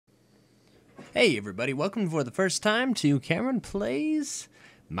Hey everybody, welcome for the first time to Cameron Plays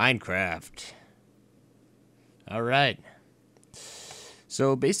Minecraft. Alright.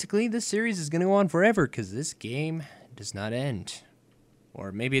 So basically this series is going to go on forever because this game does not end.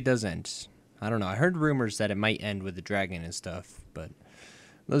 Or maybe it does end. I don't know. I heard rumors that it might end with the dragon and stuff, but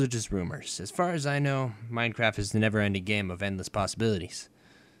those are just rumors. As far as I know, Minecraft is the never-ending game of endless possibilities.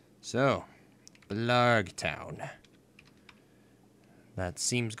 So, Blarg Town. That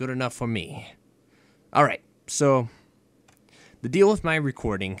seems good enough for me. Alright, so the deal with my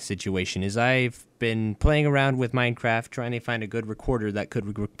recording situation is I've been playing around with Minecraft, trying to find a good recorder that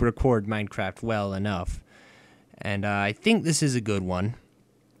could record Minecraft well enough. And I think this is a good one.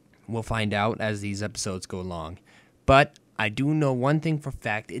 We'll find out as these episodes go along. But I do know one thing for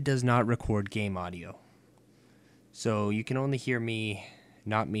fact, it does not record game audio. So you can only hear me,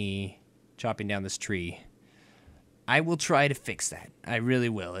 not me, chopping down this tree. I will try to fix that. I really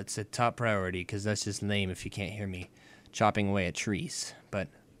will. It's a top priority because that's just lame if you can't hear me chopping away at trees. But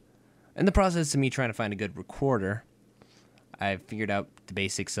in the process of me trying to find a good recorder, I've figured out the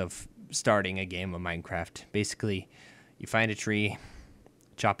basics of starting a game of Minecraft. Basically, you find a tree,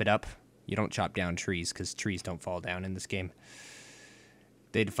 chop it up. You don't chop down trees because trees don't fall down in this game.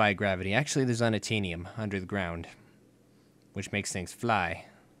 They defy gravity. Actually, there's unobtainium under the ground, which makes things fly,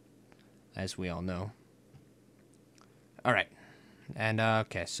 as we all know. Alright, and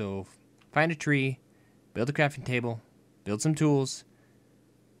okay, so find a tree, build a crafting table, build some tools,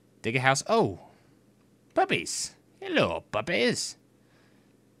 dig a house. Oh, puppies. Hello, puppies.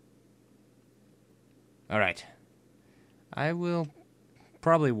 Alright, I will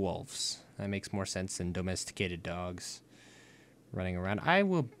probably wolves. That makes more sense than domesticated dogs running around. I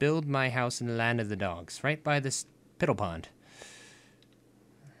will build my house in the land of the dogs, right by this piddle pond.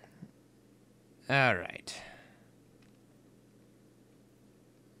 Alright.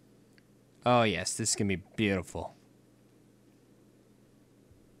 Oh yes, this is gonna be beautiful.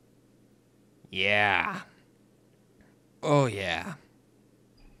 Yeah. Oh yeah.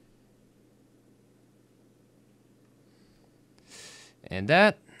 And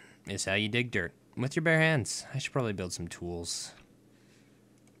that is how you dig dirt. With your bare hands. I should probably build some tools.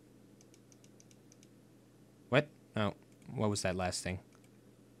 What? Oh, what was that last thing?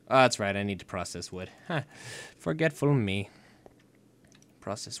 Oh, that's right, I need to process wood. Huh. Forgetful me.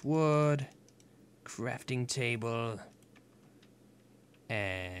 Process wood, crafting table,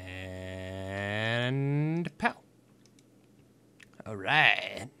 and pow.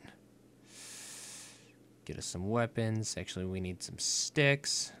 Alright. Get us some weapons. Actually, we need some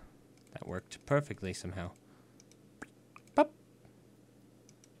sticks. That worked perfectly somehow. Pop.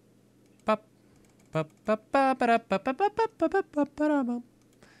 Pop. Pop. Pop. Pop. Pop. Pop. Pop. Pop.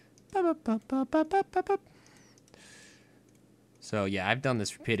 Pop. Pop. So yeah, I've done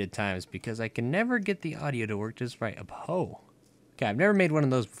this repeated times because I can never get the audio to work just right. Okay, I've never made one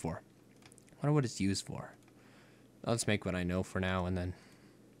of those before. I wonder what it's used for. Let's make what I know for now, and then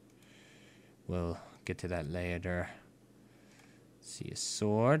we'll get to that later. See, a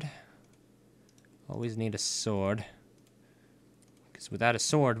sword. Always need a sword. Because without a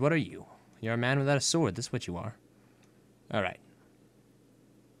sword, what are you? You're a man without a sword. That's what you are. Alright.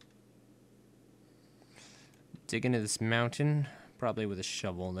 Dig into this mountain, probably with a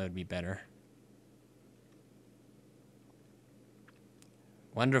shovel, that would be better.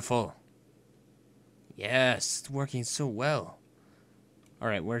 Wonderful. Yes, it's working so well.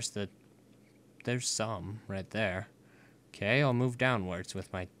 Alright, where's the... There's some right there. Okay, I'll move downwards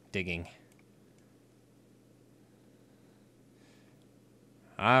with my digging.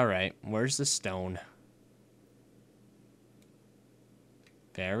 Alright, where's the stone?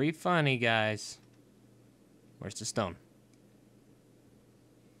 Very funny, guys. Where's the stone?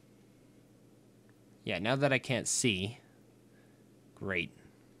 Yeah, now that I can't see. Great.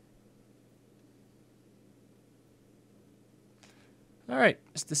 Alright,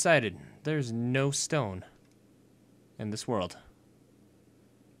 it's decided. There's no stone in this world.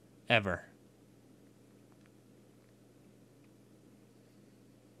 Ever.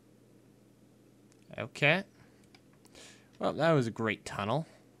 Okay. Well, that was a great tunnel.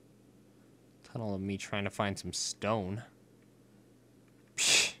 Tunnel of me trying to find some stone.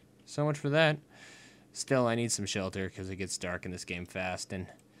 Psh, so much for that. Still, I need some shelter because it gets dark in this game fast, and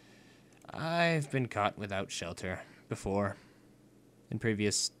I've been caught without shelter before in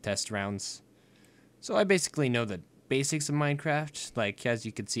previous test rounds. So I basically know the basics of Minecraft. Like, as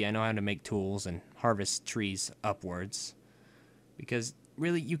you can see, I know how to make tools and harvest trees upwards. Because,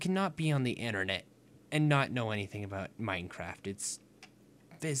 really, you cannot be on the internet and not know anything about Minecraft. It's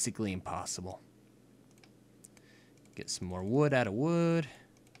physically impossible. Get some more wood out of wood.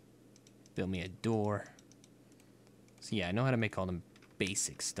 Build me a door. So yeah, I know how to make all the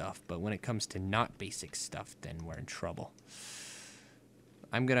basic stuff, but when it comes to not basic stuff, then we're in trouble.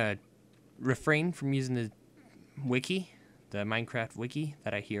 I'm gonna refrain from using the wiki, the Minecraft wiki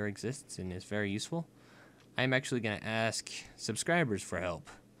that I hear exists and is very useful. I'm actually gonna ask subscribers for help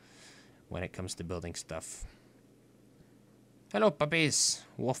when it comes to building stuff. Hello, puppies.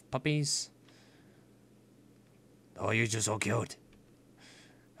 Wolf puppies. Oh, you're just so cute.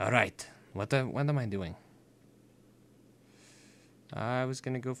 Alright. What am I doing? I was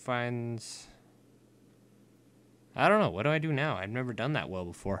gonna go find... I don't know. What do I do now? I've never done that well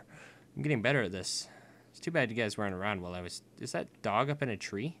before. I'm getting better at this. It's too bad you guys weren't around while I was... Is that dog up in a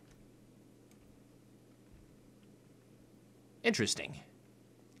tree? Interesting.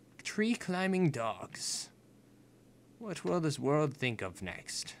 Tree climbing dogs. What will this world think of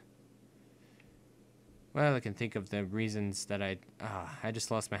next? Well, I can think of the reasons that I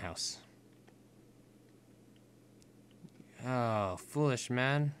just lost my house. Oh, foolish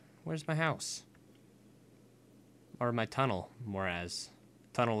man. Where's my house? Or my tunnel, more as.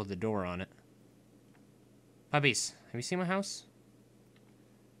 Tunnel with a door on it. Puppies, have you seen my house?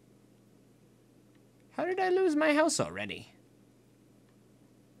 How did I lose my house already?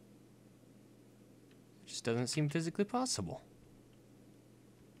 It just doesn't seem physically possible.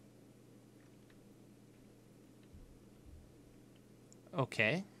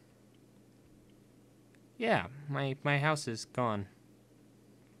 Okay. Yeah, my house is gone.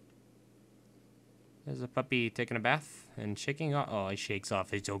 There's a puppy taking a bath and shaking off. Oh, he shakes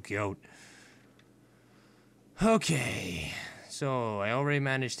off. It's so cute. Okay. So, I already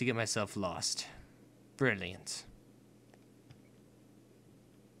managed to get myself lost. Brilliant.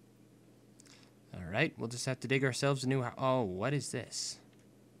 Alright, we'll just have to dig ourselves a new house. Oh, what is this?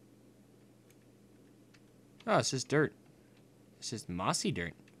 Oh, it's just dirt. It's just mossy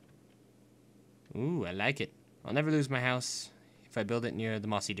dirt. Ooh, I like it. I'll never lose my house if I build it near the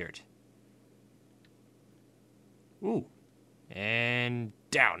mossy dirt. Ooh. And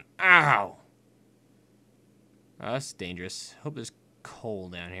down. Ow! Oh, that's dangerous. Hope there's coal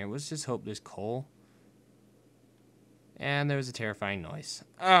down here. Let's just hope there's coal. And there was a terrifying noise.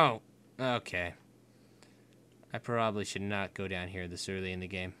 Oh! Okay. I probably should not go down here this early in the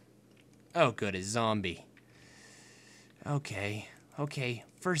game. Oh, good. A zombie. Okay. Okay.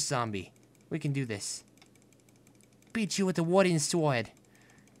 First zombie. We can do this. Beat you with a wooden sword.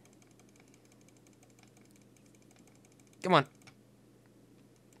 Come on.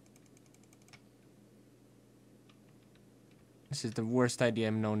 This is the worst idea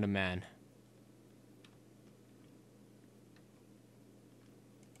known to man.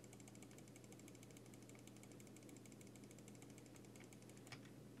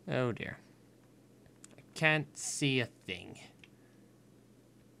 Oh dear. I can't see a thing.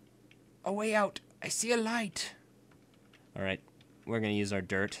 A way out. I see a light. Alright. We're gonna use our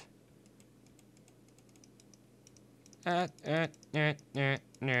dirt. And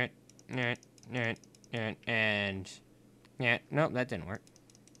yeah, nope, that didn't work.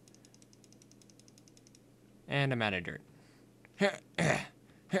 And I'm out of dirt.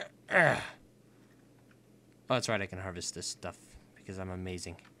 Oh, that's right, I can harvest this stuff because I'm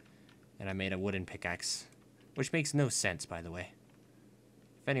amazing. And I made a wooden pickaxe, which makes no sense, by the way.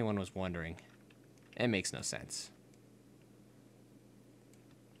 If anyone was wondering, it makes no sense.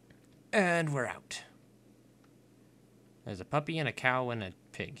 And we're out. There's a puppy and a cow and a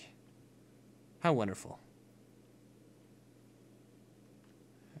pig. How wonderful.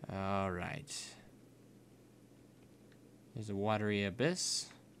 Alright. There's a watery abyss.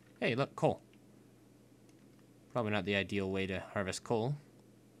 Hey, look, coal. Probably not the ideal way to harvest coal.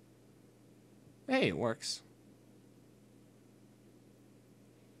 Hey, it works.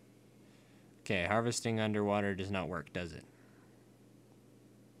 Okay, harvesting underwater does not work, does it?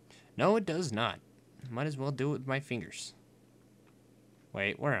 No, it does not. Might as well do it with my fingers.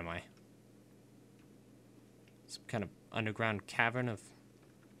 Wait, where am I? Some kind of underground cavern of...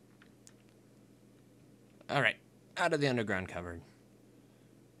 Alright, out of the underground cavern.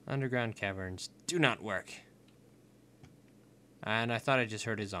 Underground caverns do not work. And I thought I just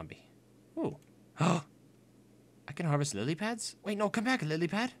heard a zombie. Ooh. Oh! I can harvest lily pads? Wait, no, come back, lily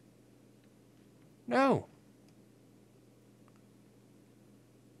pad. No.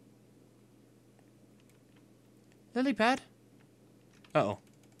 Lily pad? Uh-oh.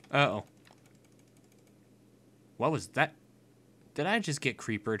 Uh-oh. What was that? Did I just get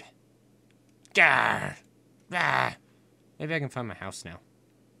creepered? Gah! Ah! Maybe I can find my house now.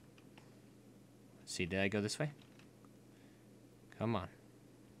 Let's see, did I go this way? Come on.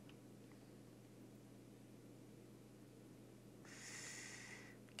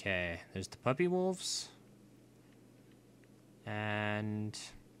 Okay, there's the puppy wolves. And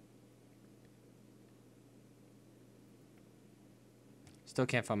still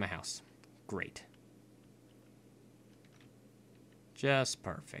can't find my house. Great. Just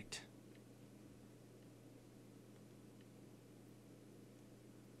perfect.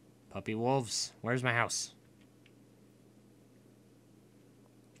 Puppy wolves, where's my house?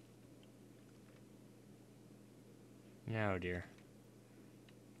 Oh dear.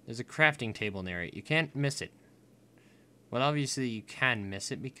 There's a crafting table near it. You can't miss it. Well, obviously you can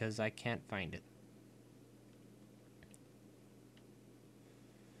miss it because I can't find it.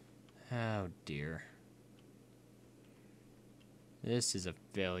 Oh dear. This is a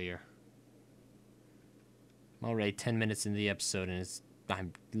failure. I'm already 10 minutes into the episode and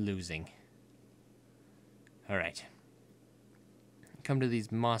I'm losing. Alright. Come to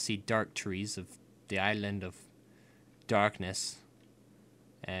these mossy dark trees of the island of darkness.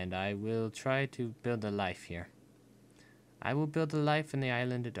 And I will try to build a life here. I will build a life in the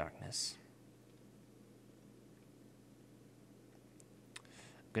island of darkness.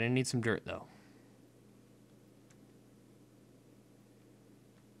 I'm gonna need some dirt though.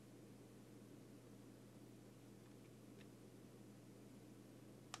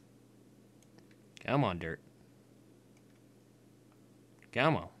 Come on, dirt.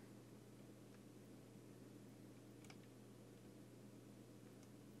 Come on.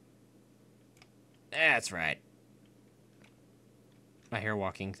 That's right. I hear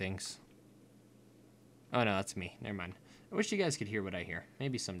walking things. Oh no, that's me. Never mind. I wish you guys could hear what I hear.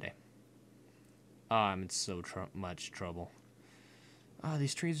 Maybe someday. Oh, I'm in so much trouble. Oh,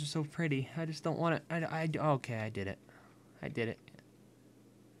 these trees are so pretty. I just don't want it. Okay, I did it. I did it.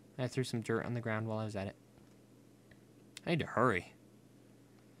 I threw some dirt on the ground while I was at it. I need to hurry.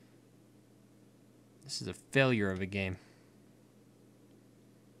 This is a failure of a game.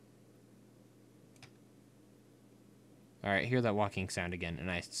 Alright, hear that walking sound again,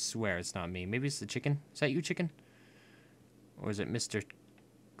 and I swear it's not me. Maybe it's the chicken? Is that you, chicken? Or is it Mr.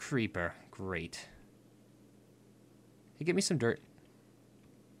 Creeper? Great. Hey, get me some dirt.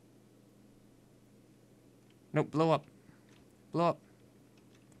 Nope, blow up. Blow up.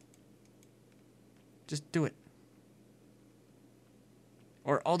 Just do it.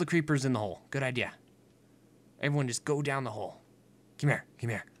 Or all the creepers in the hole. Good idea. Everyone just go down the hole. Come here, come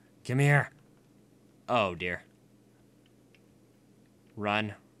here, come here. Oh, dear.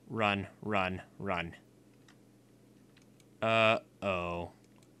 Run, run, run, run. Uh-oh.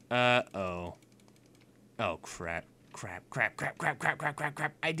 Uh-oh. Oh, crap. Crap, crap, crap, crap, crap, crap, crap,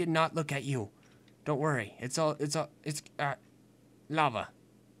 crap. I did not look at you. Don't worry. It's lava.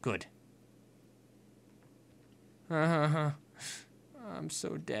 Good. I'm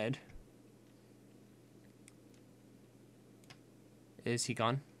so dead. Is he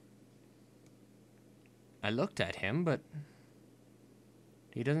gone? I looked at him, but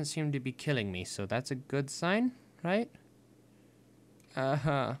he doesn't seem to be killing me, so that's a good sign, right?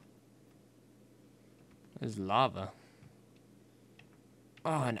 Uh-huh. There's lava.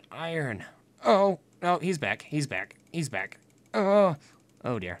 Oh, an iron. Oh, no, he's back. He's back. He's back. Oh,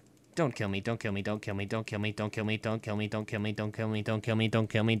 oh dear. Don't kill me, don't kill me, don't kill me, don't kill me, don't kill me, don't kill me, don't kill me, don't kill me, don't kill me, don't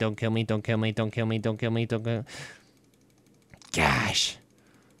kill me, don't kill me, don't kill me, don't kill me, don't kill me, don't kill me. Gosh.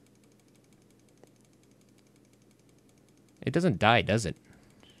 It doesn't die, does it?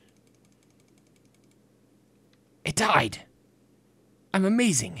 It died! I'm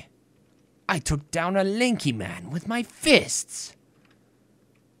amazing! I took down a lanky man with my fists!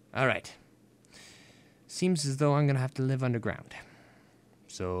 Alright. Seems as though I'm gonna have to live underground.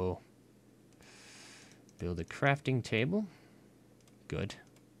 So, build a crafting table. Good.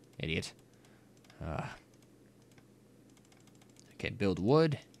 Idiot. Okay, build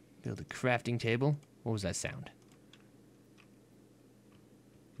wood. Build a crafting table. What was that sound?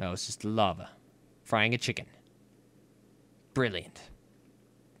 No, it's just lava. Frying a chicken. Brilliant.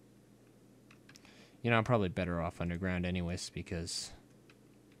 You know, I'm probably better off underground anyways, because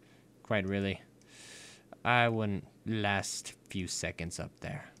quite really, I wouldn't last a few seconds up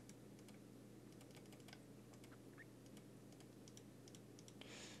there.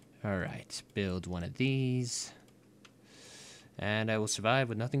 Alright, build one of these. And I will survive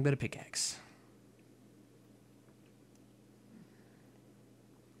with nothing but a pickaxe.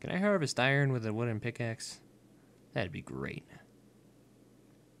 Can I harvest iron with a wooden pickaxe? That'd be great.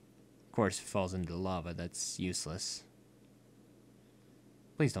 Of course, if it falls into lava, that's useless.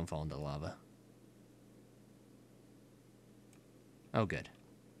 Please don't fall into lava. Oh, good.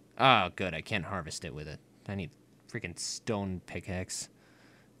 Oh, good. I can't harvest it with it. I need freaking stone pickaxe.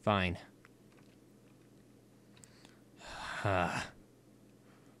 Fine.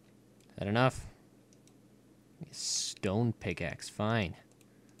 that enough? Stone pickaxe, fine.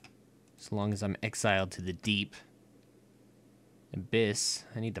 As long as I'm exiled to the deep abyss,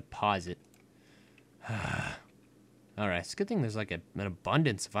 I need to pause it. Alright, it's a good thing there's like an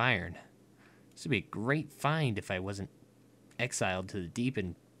abundance of iron. This would be a great find if I wasn't exiled to the deep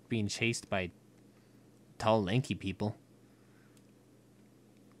and being chased by tall, lanky people.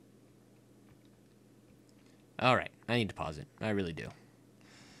 Alright, I need to pause it. I really do.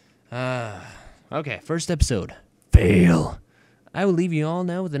 Okay, first episode. Fail. I will leave you all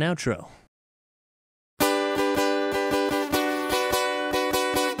now with an outro.